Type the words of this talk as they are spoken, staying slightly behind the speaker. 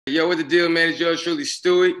Yo, what the deal, man? It's yours truly,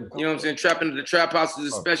 Stewie. You know what I'm saying? Trapping into the Trap House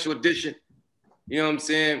is a special edition. You know what I'm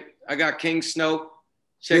saying? I got King Snow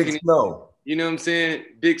checking Big Snow. You know what I'm saying?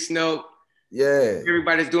 Big Snow. Yeah.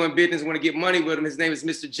 Everybody's doing business, want to get money with him. His name is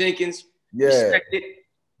Mr. Jenkins. Yeah. Respect it.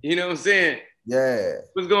 You know what I'm saying? Yeah.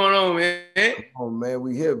 What's going on, man? Come on, man.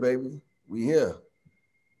 We here, baby. We here.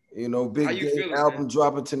 You know, Big Day album man?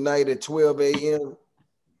 Dropping tonight at 12 a.m.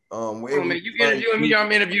 Man, you interviewing me,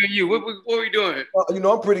 I'm interviewing you. What are we doing? You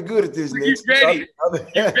know, I'm pretty good at this, Nick. You ready?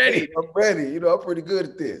 You ready? I'm ready. You know, I'm pretty good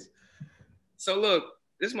at this. So look,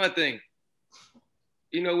 this is my thing.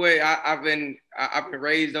 You know what? I've been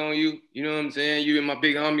raised on you. You know what I'm saying? You been my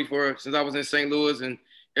big homie since I was in St. Louis and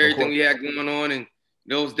everything we had going on. And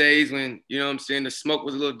those days when, you know what I'm saying, the smoke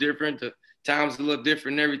was a little different, the time was a little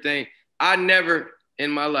different and everything. I never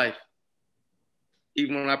in my life,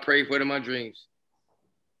 even when I prayed for it in my dreams,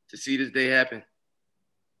 to see this day happen.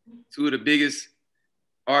 Two of the biggest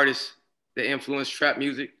artists that influenced trap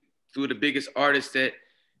music, two of the biggest artists that,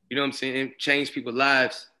 you know what I'm saying, changed people's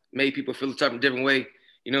lives, made people feel a type of different way.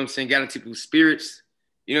 You know what I'm saying? Got into people's spirits.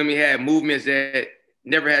 You know what I mean? Had movements that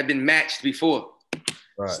never had been matched before.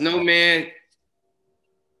 Right. Snowman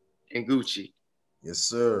and Gucci. Yes,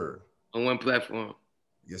 sir. On one platform.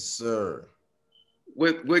 Yes, sir.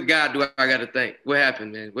 What God do I got to thank? What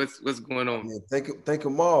happened, man? What's going on? Man, thank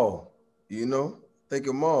them all. You know, thank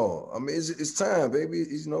them all. I mean, it's time, baby.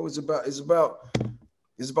 You know, it's about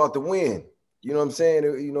the win. You know what I'm saying?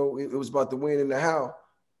 It was about the win in the how.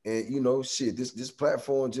 And you know, shit, this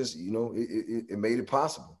platform just, you know, it made it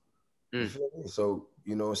possible. You feel me? So,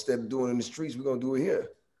 you know, instead of doing it in the streets, we're gonna do it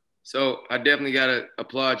here. So I definitely gotta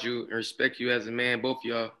applaud you and respect you as a man, both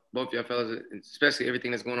y'all fellas, especially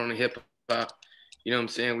everything that's going on in hip hop. You know what I'm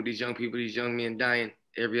saying? With these young people, these young men dying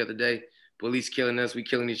every other day, police killing us, we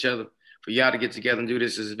killing each other. For y'all to get together and do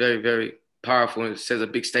this is very, very powerful, and it says a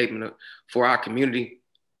big statement for our community,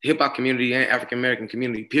 hip hop community and African American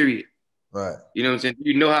community, period. Right. You know what I'm saying?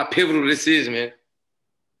 You know how pivotal this is, man.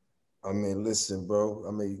 I mean, listen, bro.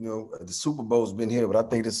 I mean, you know, the Super Bowl's been here, but I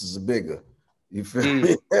think this is a bigger. You feel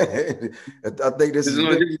me? I think this is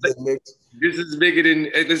bigger. This is bigger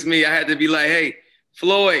than it's me. I had to be like, hey,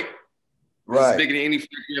 Floyd. This is bigger than any fight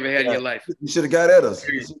you ever had in your life. You should have got at us.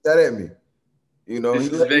 You should have got at me. You know, he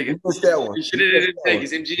missed that one. You should have did it in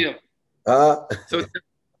Vegas, MGM.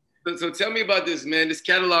 So tell me about this, man. This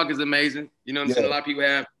catalog is amazing. You know what I'm saying? A lot of people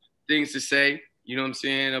have things to say, you know what I'm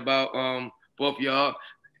saying, about both of y'all.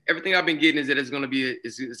 Everything I've been getting is that it's gonna be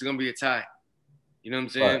a tie. You know what I'm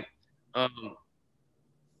saying? Right.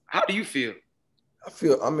 How do you feel?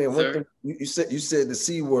 I mean, one thing you said the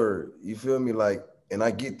C word. You feel me? Like, and I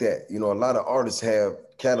get that. You know, a lot of artists have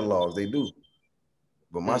catalogs, they do.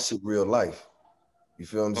 But my shit real life. You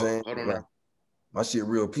feel what I'm saying? Hold on like, my shit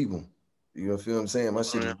real people. You know, feel what I'm saying? My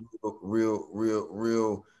shit is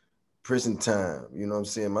real prison time. You know what I'm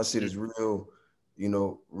saying? My shit is real, you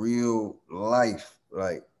know, real life.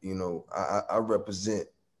 Like, you know, I represent,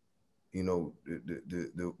 you know,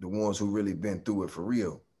 the ones who really been through it for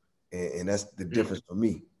real. And that's the difference for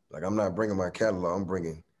me. Like, I'm not bringing my catalog, I'm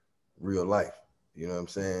bringing real life. You know what I'm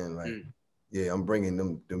saying? Like, yeah, I'm bringing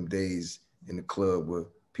them days in the club where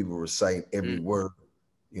people recite every word,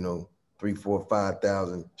 you know, 3, 4,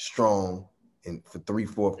 5,000 strong, and for 3,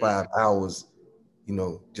 4, 5 hours, you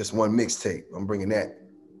know, just one mixtape. I'm bringing that.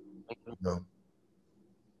 You know.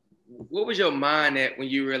 What was your mind at when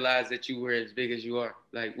you realized that you were as big as you are?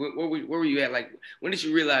 Like, where were you at? Like, when did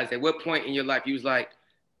you realize that? What point in your life you was like,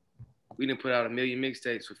 we didn't put out 1 million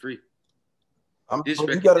mixtapes for free?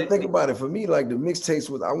 You got to think about it. For me, like, the mixtapes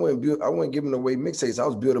was, I wasn't giving away mixtapes. I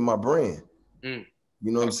was building my brand. You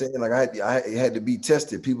know what I'm saying? Like, it had to be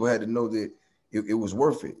tested. People had to know that it was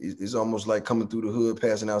worth it. It's almost like coming through the hood,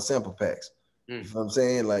 passing out sample packs. You know what I'm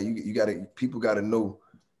saying? Like, people got to know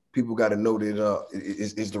that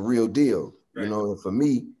it's the real deal. Right. You know, and for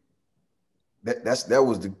me, that was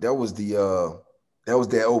that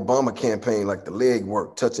Obama campaign, like the leg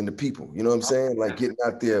work, touching the people. You know what I'm saying? Like, getting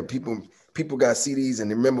out there. People got CDs, and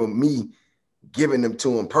remember me giving them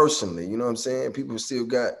to them personally. You know what I'm saying? People still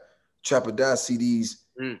got Trap or Die CDs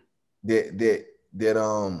that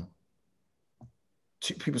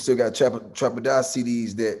people still got Trap or Die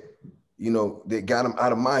CDs that, you know, that got them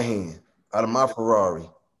out of my hand, out of my Ferrari.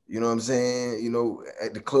 You know what I'm saying? You know,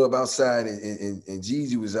 at the club outside, and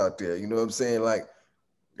Jeezy was out there. You know what I'm saying? Like,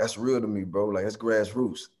 that's real to me, bro. Like, that's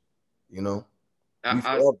grassroots. You know,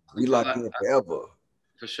 we locked in forever.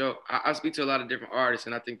 For sure. I speak to a lot of different artists,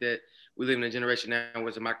 and I think that we live in a generation now where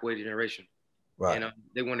it's a microwave generation. Right. And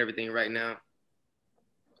they want everything right now.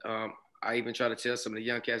 I even try to tell some of the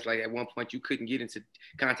young cats, like, at one point you couldn't get into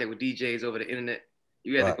contact with DJs over the internet.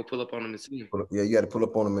 You had to go pull up on them and see him. Yeah, you had to pull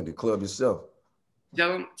up on them at the club yourself.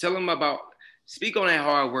 Tell them about. Speak on that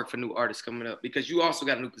hard work for new artists coming up, because you also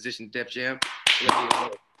got a new position, Def Jam.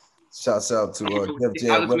 Shouts out to Def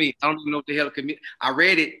Jam. I don't even know what the hell. I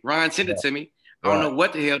read it. Ryan sent it to me. I don't know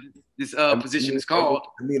what the hell this position is called.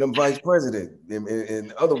 I mean, I'm vice president.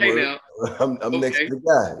 In other words, I'm next to the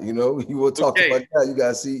guy. You know, you will talk to my guy. You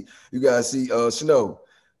gotta see Snow.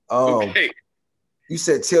 You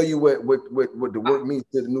said tell you what the work means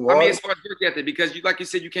to the new artist. I mean, as far as work ethic, because like you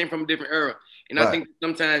said, you came from a different era, and I think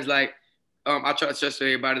sometimes like I try to stress to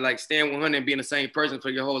everybody, like staying 100 and being the same person for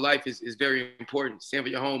your whole life is very important.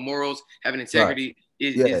 Standing for your own morals, having integrity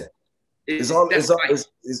it's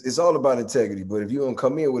all about integrity. But if you don't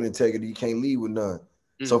come in with integrity, you can't leave with none.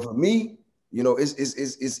 So for me, you know, it's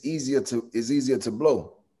easier to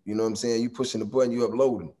blow. You know what I'm saying? You pushing the button, you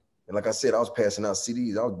uploading. And like I said, I was passing out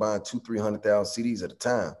CDs. I was buying 200,000-300,000 CDs at a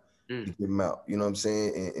time to get them out. You know what I'm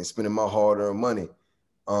saying? And spending my hard-earned money.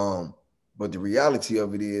 But the reality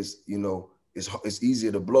of it is, you know, it's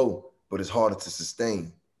easier to blow, but it's harder to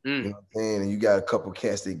sustain. You know what I'm saying? And you got a couple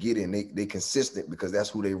cats that get in, they consistent because that's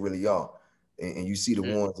who they really are. And you see the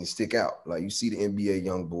ones that stick out. Like you see the NBA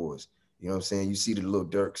young boys. You know what I'm saying? You see the little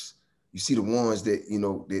Dirks. You see the ones that, you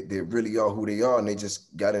know, that really are who they are, and they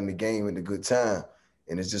just got in the game at a good time.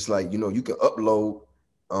 And it's just like, you know, you can upload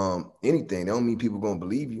anything. That don't mean people gonna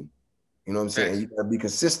believe you. You know what I'm saying? And you gotta be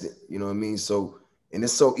consistent. You know what I mean? So, and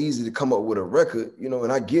it's so easy to come up with a record, you know,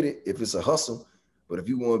 and I get it if it's a hustle, but if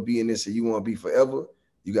you want to be in this and you want to be forever,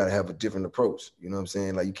 you got to have a different approach. You know what I'm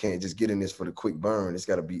saying? Like you can't just get in this for the quick burn. It's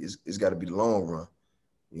got to be the long run,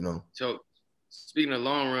 you know? So speaking of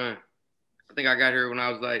long run, I think I got here when I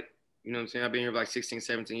was like, you know what I'm saying? I've been here for like 16,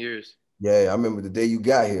 17 years. Yeah, I remember the day you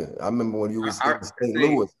got here. I remember when you was in St.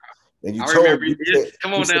 Louis and you told me,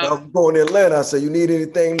 come on now. I'm going to Atlanta. I said, you need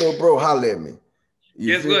anything, little bro, holler at me.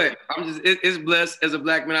 Guess what? It's blessed as a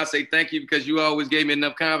black man. I say thank you because you always gave me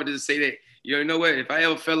enough confidence to say that, you know what? If I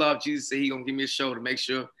ever fell off, Jesus said he gonna give me a show to make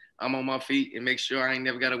sure I'm on my feet and make sure I ain't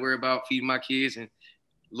never got to worry about feeding my kids. And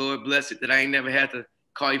Lord bless it that I ain't never had to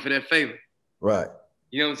call you for that favor. Right.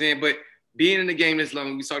 You know what I'm saying? But being in the game this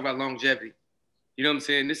long, we talk about longevity. You know what I'm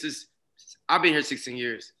saying? I've been here 16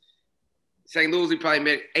 years. St. Louis, we probably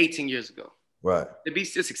met 18 years ago. Right. To be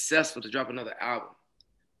so successful, to drop another album,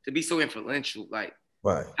 to be so influential, like,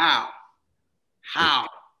 right. How?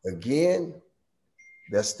 Again,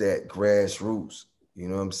 that's that grassroots. You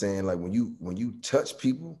know what I'm saying? Like when you touch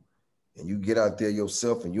people and you get out there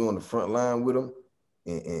yourself and you're on the front line with them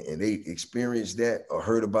and they experience that or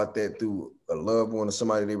heard about that through a loved one or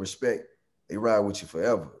somebody they respect, they ride with you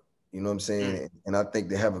forever. You know what I'm saying? And I think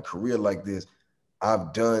to have a career like this,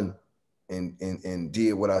 I've done and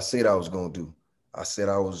did what I said I was gonna do. I said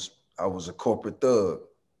I was a corporate thug.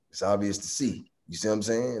 It's obvious to see. You see what I'm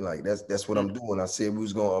saying? Like that's what I'm doing. I said we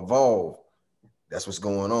was gonna evolve. That's what's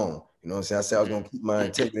going on. You know what I'm saying? I said I was gonna keep my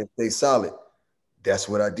integrity and stay solid. That's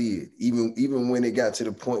what I did. Even when it got to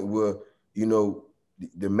the point where, you know,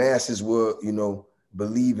 the masses were, you know,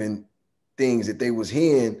 believing things that they was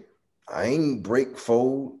hearing, I ain't break,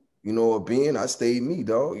 fold, you know, or bend. I stayed me,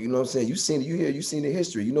 dog. You know what I'm saying? You seen the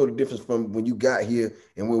history. You know the difference from when you got here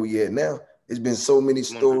and where we at now. It's been so many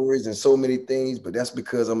stories and so many things, but that's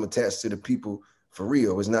because I'm attached to the people for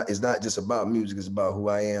real. It's not just about music, it's about who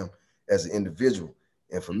I am as an individual.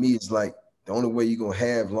 And for me, it's like the only way you're gonna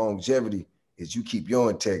have longevity is you keep your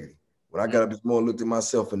integrity. When I got up this morning, looked at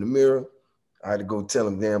myself in the mirror, I had to go tell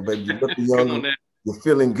him, damn, baby, you looking younger, you're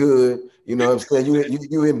feeling good. You know what I'm saying?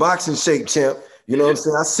 You in boxing shape, champ. You know what I'm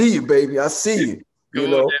saying? I see you, baby. I see you. You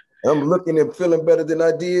know, I'm looking and feeling better than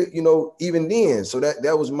I did, you know, even then. So that's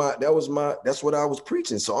what I was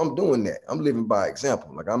preaching. So I'm doing that. I'm living by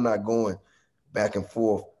example. Like I'm not going back and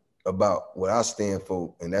forth about what I stand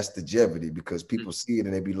for, and that's the longevity, because people see it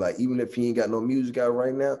and they be like, even if he ain't got no music out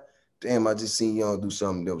right now, damn, I just seen Young do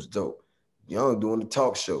something that was dope. Young doing the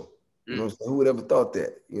talk show. You know what I'm saying? Who would ever thought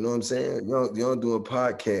that? You know what I'm saying? Young doing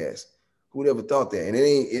podcasts. Who would ever thought that? And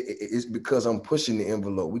it's because I'm pushing the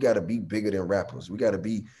envelope. We got to be bigger than rappers. We got to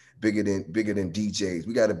be bigger than DJs.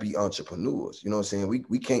 We got to be entrepreneurs. You know what I'm saying?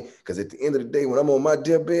 We can't, because at the end of the day, when I'm on my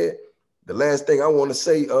deathbed, the last thing I want to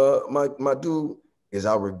say, my dude, is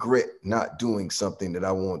I regret not doing something that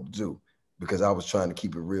I wanted to do because I was trying to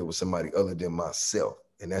keep it real with somebody other than myself.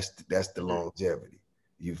 And that's the longevity.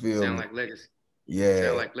 You feel Sound me? like legacy. Yeah.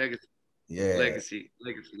 Sound like legacy. Yeah.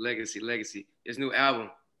 Legacy. This new album.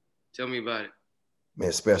 Tell me about it. Man,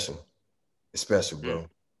 it's special. It's special, bro.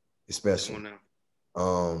 It's special.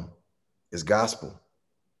 It's gospel.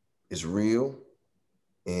 It's real.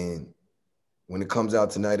 And when it comes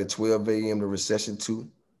out tonight at 12 a.m. to Recession 2,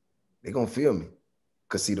 they're gonna feel me.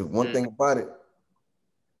 Cause see, the one thing about it,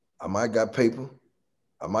 I might have got paper.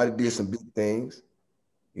 I might have did some big things.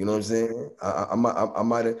 You know what I'm saying? I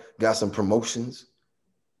might have got some promotions,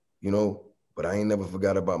 you know, but I ain't never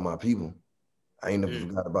forgot about my people. I ain't never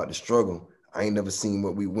forgot about the struggle. I ain't never seen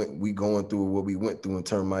what we going through, what we went through, and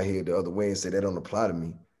turn my head the other way and say that don't apply to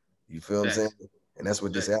me. You feel what I'm saying? And that's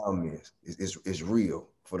what this album is. It's real.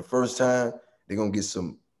 For the first time, they're gonna get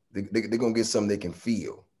some. They're gonna get something they can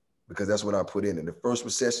feel, because that's what I put in. In the first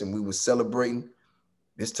recession, we were celebrating.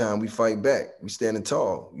 This time we fight back. We standing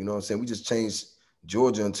tall. You know what I'm saying? We just changed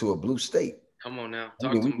Georgia into a blue state. Come on now.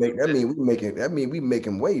 I mean, we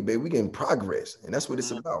making way, baby. We getting progress, and that's what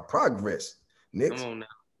it's about. Progress. Nick, come on now.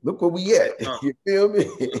 Look where we at. You feel me?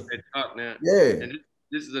 Talk now. Yeah. And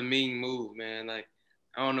this is a mean move, man. Like,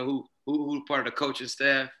 I don't know who part of the coaching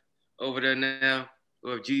staff over there now,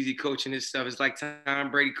 or if Jeezy coaching his stuff. It's like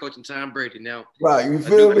Tom Brady coaching Tom Brady now. Right, you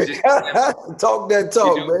feel me? Talk that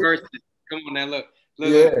talk, man. Come on now, look,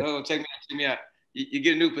 check me out. You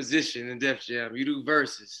get a new position in Def Jam. You do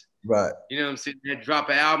verses. Right. You know what I'm saying? That drop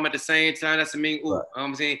an album at the same time. That's a mean. Ooh, right.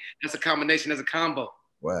 I'm saying that's a combination. That's a combo.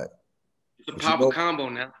 Right. It's a powerful combo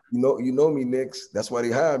now. You know me, Knicks. That's why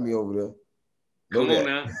they hired me over there. Come on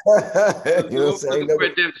now. You know what I'm saying?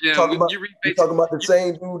 You're talking about the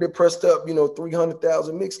same dude that pressed up,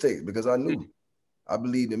 300,000 mixtapes, because I knew. I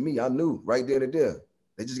believed in me. I knew right there and there.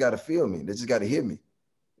 They just got to feel me. They just got to hear me.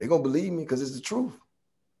 They're going to believe me because it's the truth.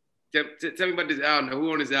 Tell me about this album.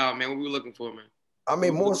 Who on this album, man? What we looking for, man? I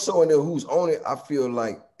mean, more so in there, who's on it, I feel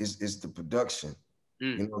like it's the production.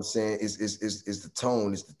 You know what I'm saying? It's the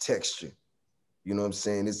tone, it's the texture. You know what I'm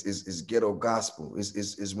saying? It's ghetto gospel.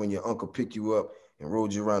 It's when your uncle picked you up and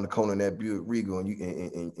rode you around the corner in that Buick Regal,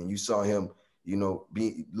 and you saw him,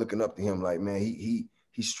 be looking up to him like, man,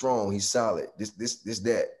 he's strong, he's solid. This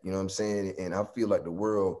that. You know what I'm saying? And I feel like the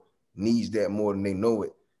world needs that more than they know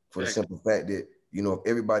it, for the simple fact that, if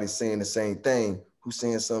everybody's saying the same thing, who's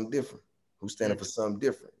saying something different? Who's standing for something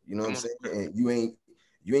different? You know what I'm saying? And you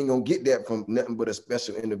ain't gonna get that from nothing but a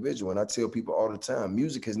special individual. And I tell people all the time,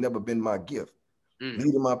 music has never been my gift.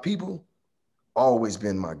 Leading my people, always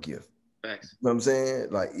been my gift. Thanks. You know what I'm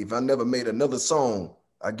saying? Like, if I never made another song,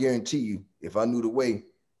 I guarantee you, if I knew the way,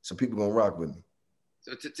 some people gonna rock with me.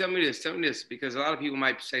 So tell me this, because a lot of people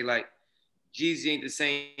might say, like, Jeezy ain't the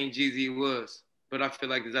same Jeezy he was. But I feel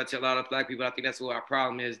like, as I tell a lot of black people, I think that's what our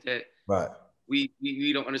problem is, that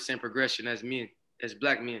we don't understand progression as men, as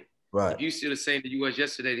black men. Right. If you still the same that you was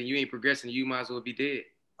yesterday, then you ain't progressing. You might as well be dead.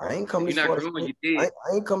 I ain't come this far. I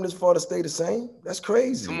ain't come this far to stay the same. That's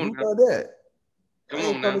crazy. Come on, you know that. Come I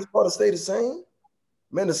ain't on come now. this far to stay the same.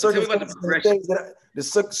 Man, the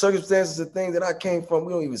circumstances and things that I came from,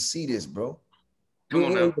 we don't even see this, bro. We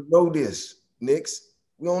don't even know this, Knicks.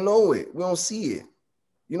 We don't know it. We don't see it.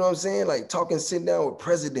 You know what I'm saying? Like sitting down with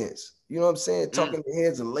presidents. You know what I'm saying? Talking to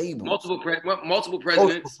heads of labels. Multiple presidents. Multiple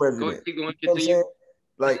presidents. Keep going, continue.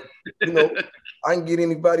 Like, I can get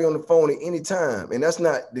anybody on the phone at any time. And that's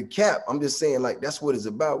not the cap. I'm just saying, like, that's what it's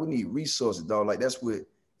about. We need resources, dog. Like, that's what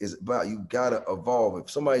it's about. You gotta evolve.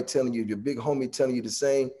 If somebody telling you, your big homie telling you the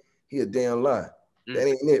same, he a damn lie. That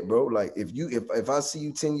ain't it, bro. Like, if I see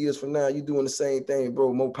you 10 years from now, you doing the same thing,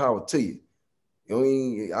 bro, more power to you. You know what I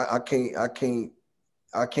mean?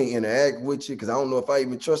 I can't interact with you because I don't know if I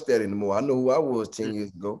even trust that anymore. I know who I was 10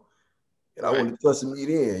 years ago. And I want to trust me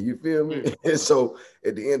then. You feel me? And so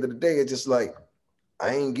at the end of the day, it's just like,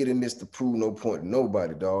 I ain't getting this to prove no point to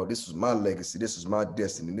nobody, dog. This was my legacy. This was my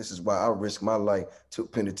destiny. This is why I risked my life,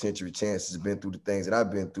 took penitentiary chances, been through the things that I've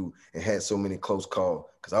been through, and had so many close calls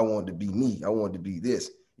because I wanted to be me. I wanted to be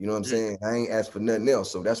this. You know what I'm saying? I ain't asked for nothing else.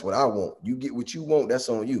 So that's what I want. You get what you want, that's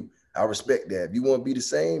on you. I respect that. If you want to be the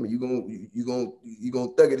same, and you gonna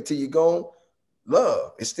thug it till you're gone,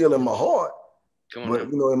 love. It's still in my heart. But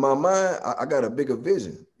in my mind, I got a bigger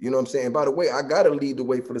vision. You know what I'm saying? And by the way, I gotta lead the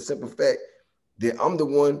way for the simple fact that I'm the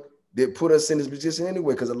one that put us in this position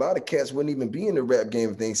anyway. Because a lot of cats wouldn't even be in the rap game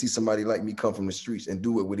if they see somebody like me come from the streets and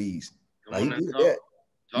do it with ease. Like, he did that.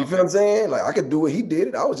 You feel what I'm saying? Like, I could do it. He did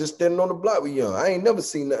it. I was just standing on the block with Young. I ain't never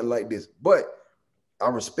seen nothing like this. But I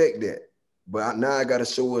respect that. But now I gotta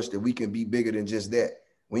show us that we can be bigger than just that.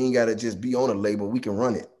 We ain't gotta just be on a label. We can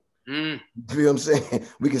run it. You feel what I'm saying?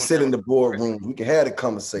 We can sit in the boardrooms. We can have the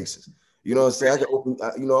conversations. You know what I'm saying? I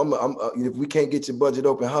can open. If we can't get your budget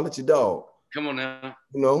open, holler at your dog. Come on now. I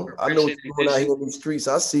know what you're doing out here in these streets.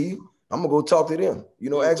 I see you. I'm gonna go talk to them.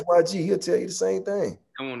 Ask YG. He'll tell you the same thing.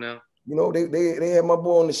 Come on now. They had my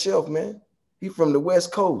boy on the shelf, man. He from the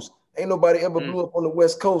West Coast. Ain't nobody ever blew up on the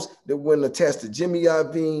West Coast that wasn't attached to Jimmy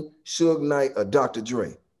Iovine, Suge Knight, or Dr.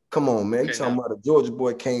 Dre. Come on, man. You talking about a Georgia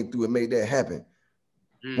boy came through and made that happen.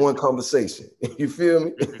 one conversation. You feel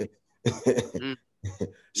me? Mm-hmm.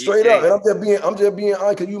 Straight up. And I'm just being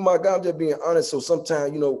honest, because you my guy, I'm just being honest. So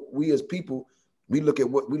sometimes, you know, we as people, we look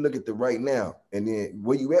at the right now, and then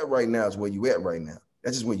where you at right now is where you at right now.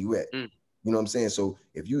 That's just where you at. You know what I'm saying? So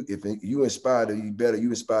if you inspire to be better, you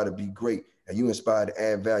inspire to be great, and you inspire to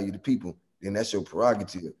add value to people, then that's your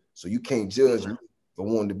prerogative. So you can't judge me for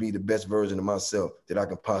wanting to be the best version of myself that I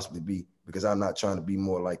can possibly be, because I'm not trying to be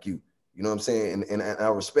more like you. You know what I'm saying? And I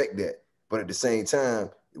respect that. But at the same time,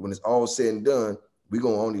 when it's all said and done, we're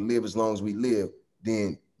going to only live as long as we live.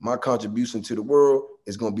 Then my contribution to the world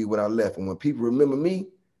is going to be what I left. And when people remember me,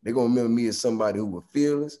 they're going to remember me as somebody who was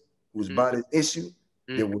fearless, who was about this issue,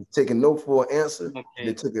 that was taking no for an answer,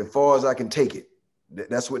 that took it as far as I can take it.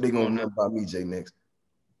 That's what they're going to remember about me, J Next.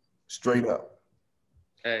 Straight up.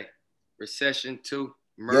 Hey, Recession 2,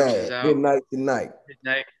 merch is out. Midnight tonight.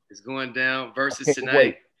 Midnight is going down. Verzuz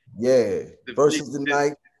tonight. Yeah, Verzuz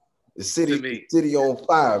tonight. The city on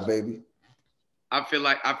fire, baby. I feel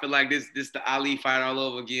like this the Ali fight all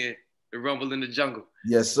over again. The Rumble in the Jungle.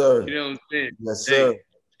 Yes, sir. You know what I'm saying? Yes, sir.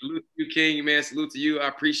 Salute to you, King, man. Salute to you. I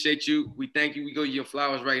appreciate you. We thank you. We go your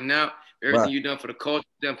flowers right now. Everything you've done for the culture,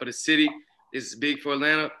 done for the city. This is big for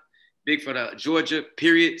Atlanta, big for the Georgia,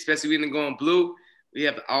 period. Especially when they're going blue. We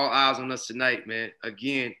have all eyes on us tonight, man.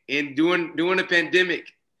 Again, and during the pandemic,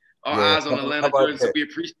 all eyes on Atlanta, Georgia. So we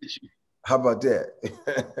appreciate you. How about that?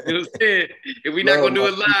 You know what I'm saying? If we're not going to do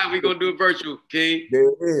it live, we're going to do it virtual, King. There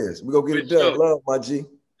it is. We're going to get it done. Love, my G.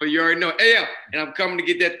 But you already know. Hey, and I'm coming to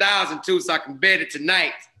get that 1,000 too, so I can bet it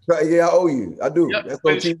tonight. Yeah, I owe you. I do. Yep. That's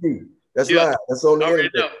on TV. That's live. That's on the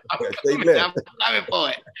internet. I'm coming for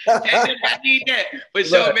it. I need that. For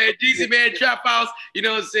sure, man. Jeezy, man. Trap House. You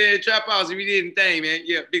know what I'm saying? Trap House. We did anything, man.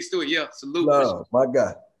 Yeah, big story. Yeah, salute. Love, my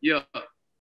guy. Yeah.